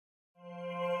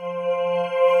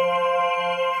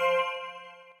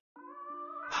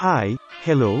Hi,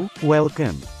 hello,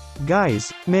 welcome.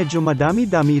 Guys, medyo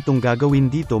madami-dami itong gagawin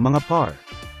dito mga par.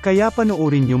 Kaya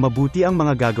panoorin nyo mabuti ang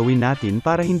mga gagawin natin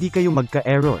para hindi kayo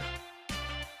magka-error.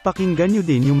 Pakinggan nyo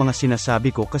din yung mga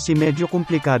sinasabi ko kasi medyo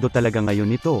komplikado talaga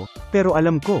ngayon ito, pero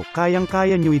alam ko,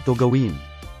 kayang-kaya nyo ito gawin.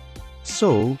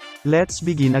 So, let's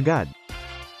begin agad.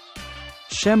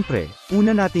 Siyempre,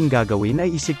 una nating gagawin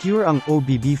ay i-secure ang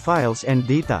OBB files and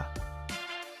data.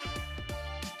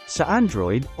 Sa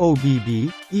Android,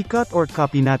 OBB, i-cut or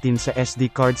copy natin sa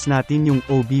SD cards natin yung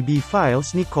OBB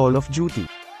files ni Call of Duty.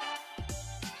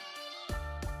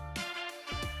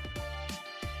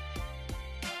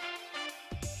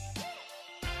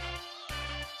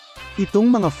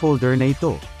 Itong mga folder na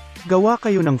ito. Gawa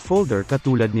kayo ng folder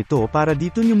katulad nito para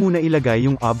dito nyo muna ilagay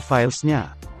yung OB files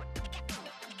niya.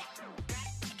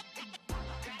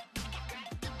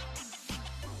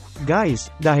 Guys,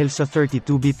 dahil sa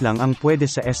 32-bit lang ang pwede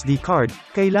sa SD card,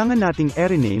 kailangan nating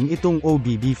i-rename itong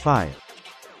OBB file.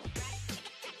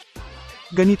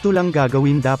 Ganito lang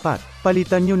gagawin dapat.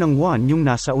 Palitan nyo ng 1 yung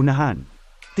nasa unahan.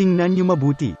 Tingnan nyo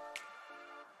mabuti.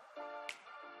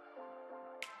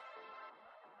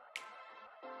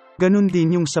 Ganun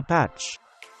din yung sa patch.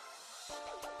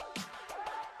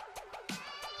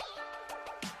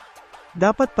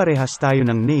 Dapat parehas tayo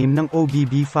ng name ng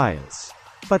OBB files.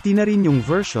 Pati na rin yung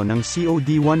version ng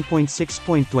COD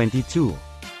 1.6.22.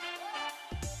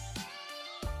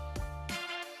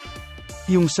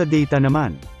 Yung sa data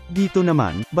naman. Dito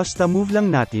naman, basta move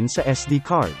lang natin sa SD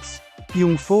cards.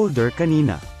 Yung folder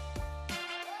kanina.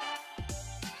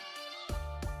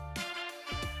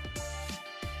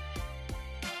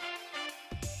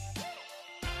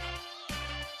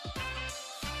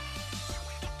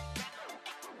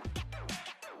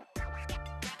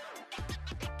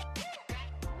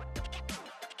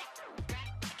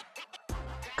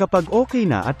 Kapag okay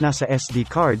na at nasa SD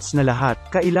cards na lahat,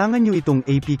 kailangan nyo itong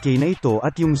APK na ito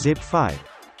at yung zip file.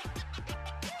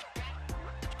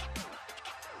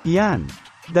 Yan.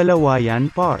 Dalawa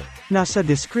yan par. Nasa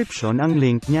description ang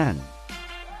link niyan.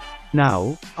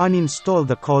 Now, uninstall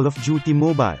the Call of Duty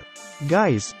Mobile.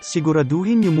 Guys,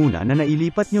 siguraduhin nyo muna na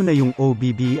nailipat nyo na yung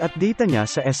OBB at data niya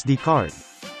sa SD card.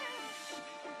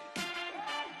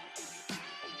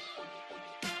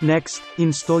 Next,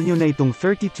 install nyo na itong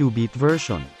 32-bit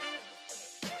version.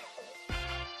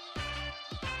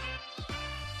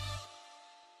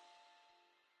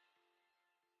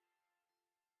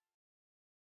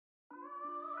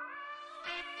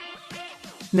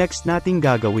 Next nating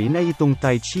gagawin ay itong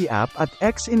Taichi app at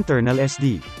Xinternal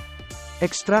SD.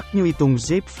 Extract nyo itong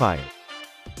zip file.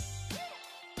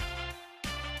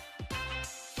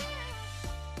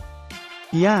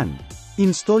 Yan.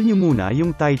 Install nyo muna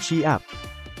yung Taichi app.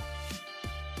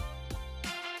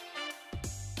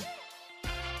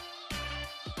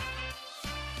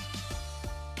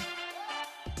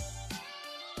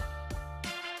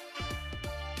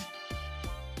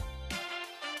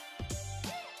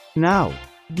 Now,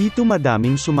 dito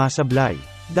madaming sumasablay.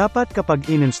 Dapat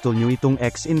kapag in-install nyo itong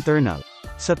Xinternal,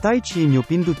 sa Taichi nyo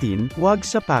pindutin, wag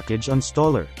sa package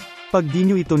installer. Pag di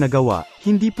nyo ito nagawa,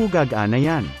 hindi po gagana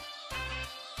yan.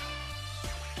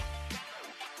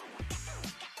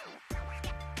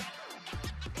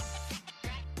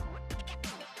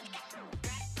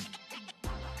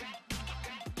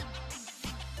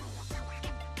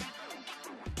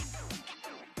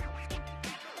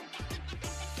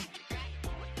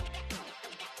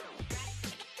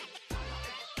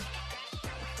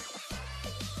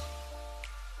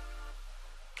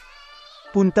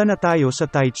 Punta na tayo sa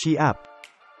Taichi app.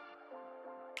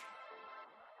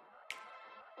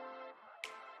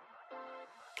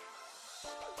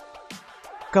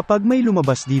 Kapag may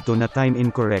lumabas dito na time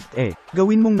incorrect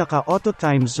gawin mong naka-auto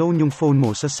time zone yung phone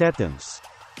mo sa settings.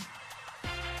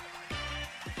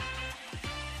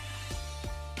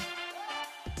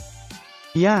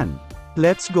 Yan.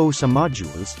 Let's go sa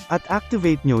modules, at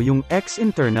activate nyo yung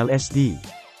Xinternal SD.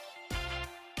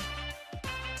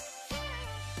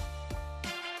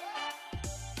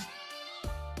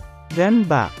 Then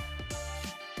back.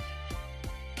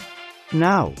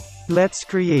 Now, let's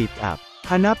create app.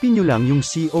 Hanapin nyo lang yung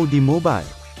COD Mobile.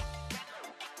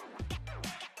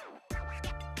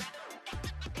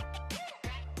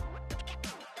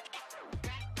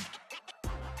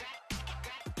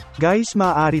 Guys,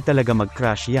 maaari talaga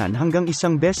mag-crash yan hanggang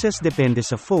isang beses depende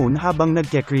sa phone habang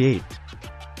nagke-create.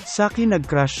 Sa'kin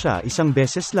nag-crash siya isang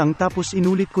beses lang tapos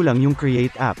inulit ko lang yung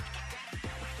create app.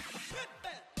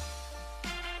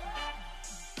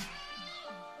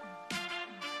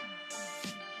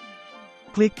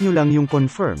 Click nyo lang yung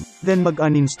confirm, then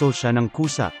mag-uninstall siya ng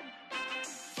kusa.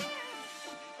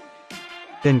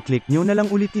 then click nyo na lang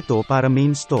ulit ito para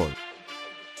ma-install.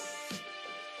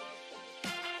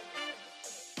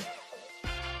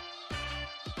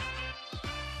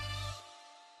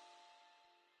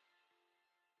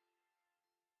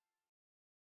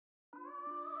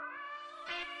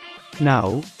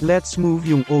 Now, let's move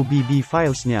yung OBB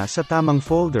files niya sa tamang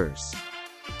folders.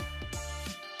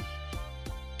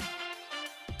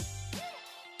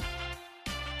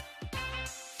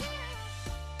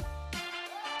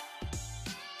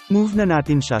 Move na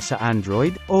natin siya sa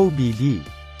Android, OBB.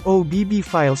 OBB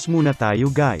files muna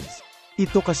tayo guys.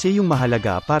 Ito kasi yung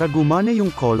mahalaga para gumana yung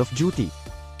Call of Duty.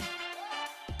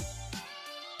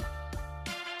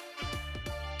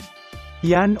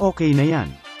 Yan, okay na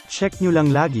yan. Check nyo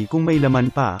lang lagi kung may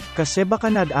laman pa, kasi baka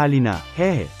nadali na,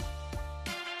 hehe.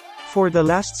 For the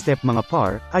last step mga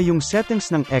par, ay yung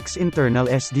settings ng Xinternal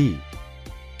SD.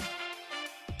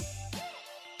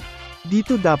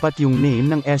 Dito dapat yung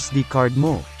name ng SD card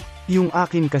mo. Yung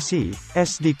akin kasi,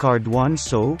 SD card 1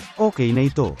 so, okay na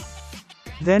ito.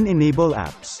 Then enable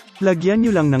apps. Lagyan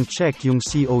nyo lang ng check yung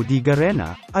COD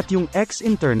Garena, at yung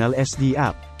Xinternal SD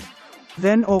app.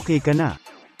 Then okay ka na.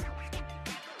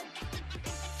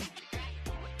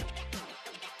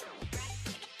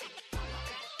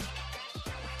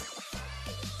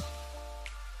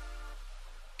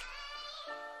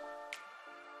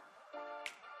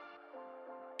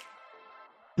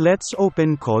 Let's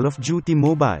open Call of Duty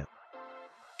Mobile.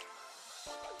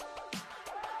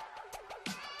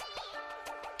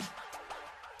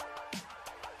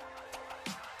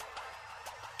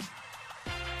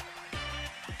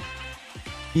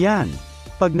 Yan.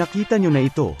 Pag nakita nyo na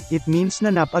ito, it means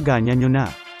na napagana nyo na.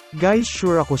 Guys,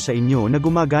 sure ako sa inyo na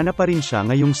gumagana pa rin siya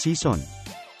ngayong season.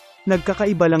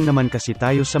 Nagkakaiba lang naman kasi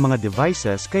tayo sa mga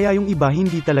devices kaya yung iba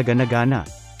hindi talaga nagana.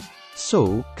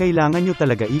 So, kailangan nyo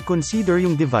talaga i-consider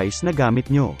yung device na gamit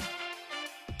nyo.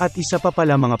 At isa pa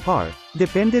pala mga par,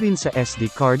 depende rin sa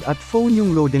SD card at phone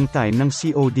yung loading time ng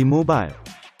COD Mobile.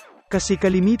 Kasi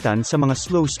kalimitan sa mga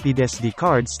slow-speed SD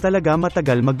cards talaga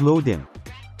matagal mag-loading.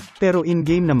 Pero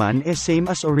in-game naman same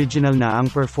as original na ang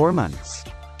performance.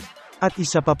 At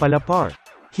isa pa pala par,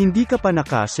 hindi ka pa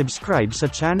naka-subscribe sa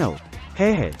channel.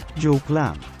 Hehe, joke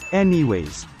lang.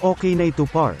 Anyways, okay na ito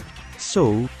par.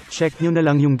 So, check nyo na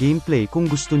lang yung gameplay kung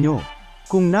gusto nyo.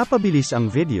 Kung napabilis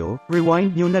ang video,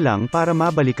 rewind nyo na lang para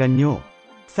mabalikan nyo.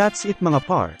 That's it mga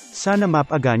par, sana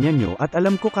mapaganyan nyo at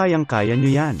alam ko kayang-kaya nyo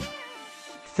yan.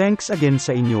 Thanks again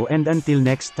sa inyo and until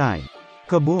next time.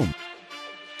 Kaboom!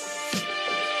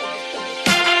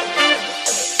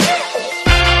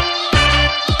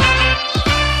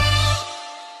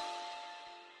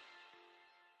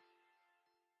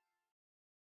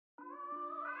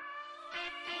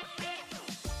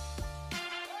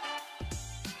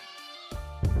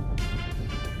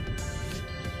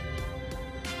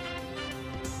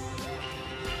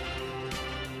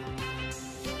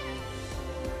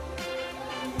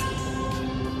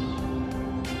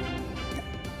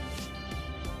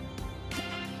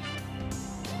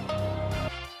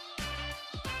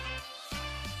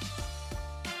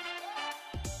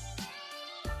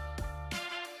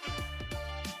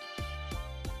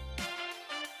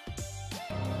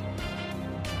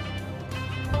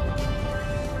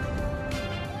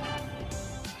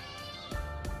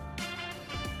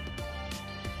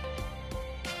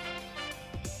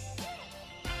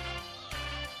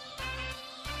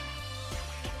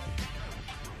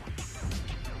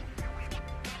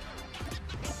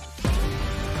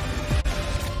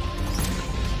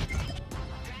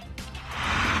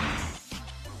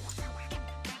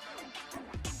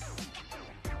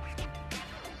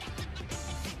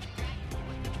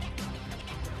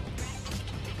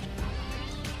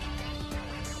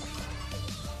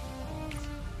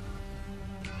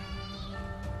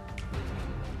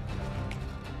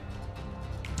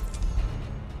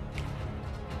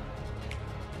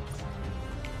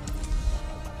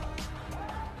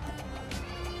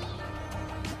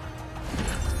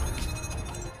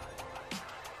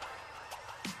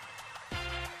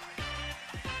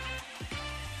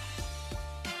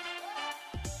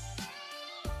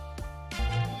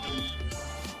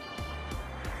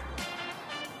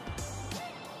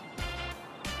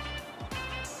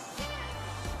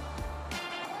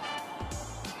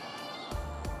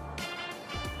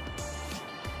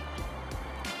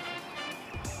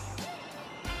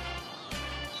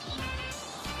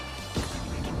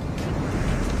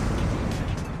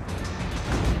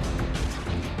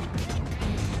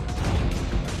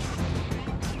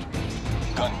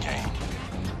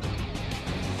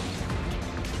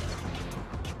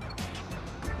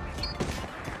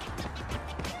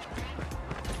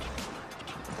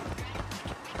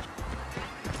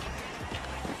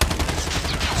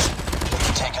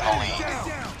 in the lead.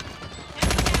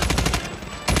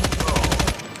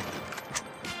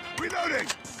 Reloading!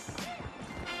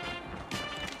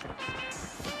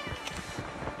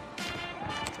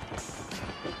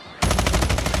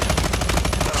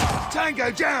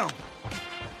 Tango down!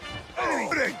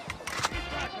 Enemy!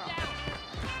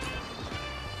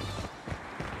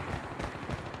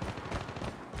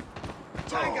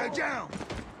 Tango down!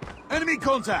 Enemy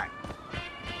contact!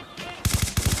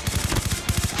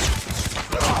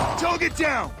 Target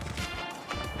down!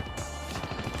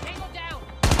 Tango down!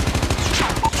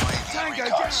 Tango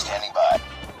Recon down! standing by.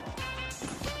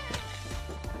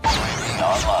 UAV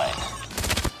online.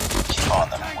 Keep on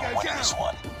them. Tango We're winning down. this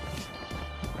one.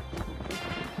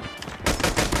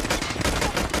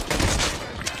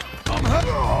 I'm hurt!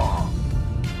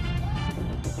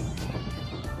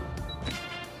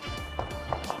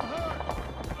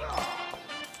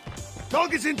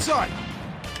 Target's in sight!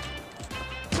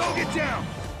 Target down!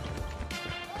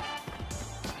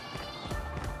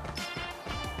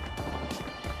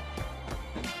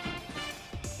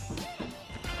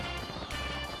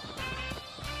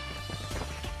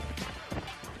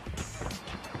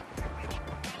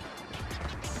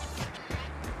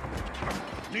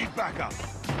 Need backup.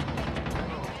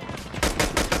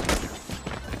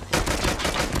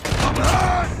 I'm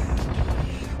hurt!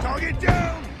 Target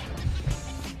down!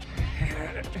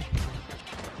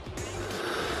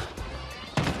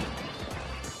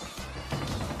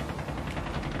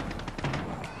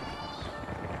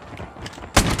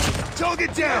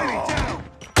 Target down!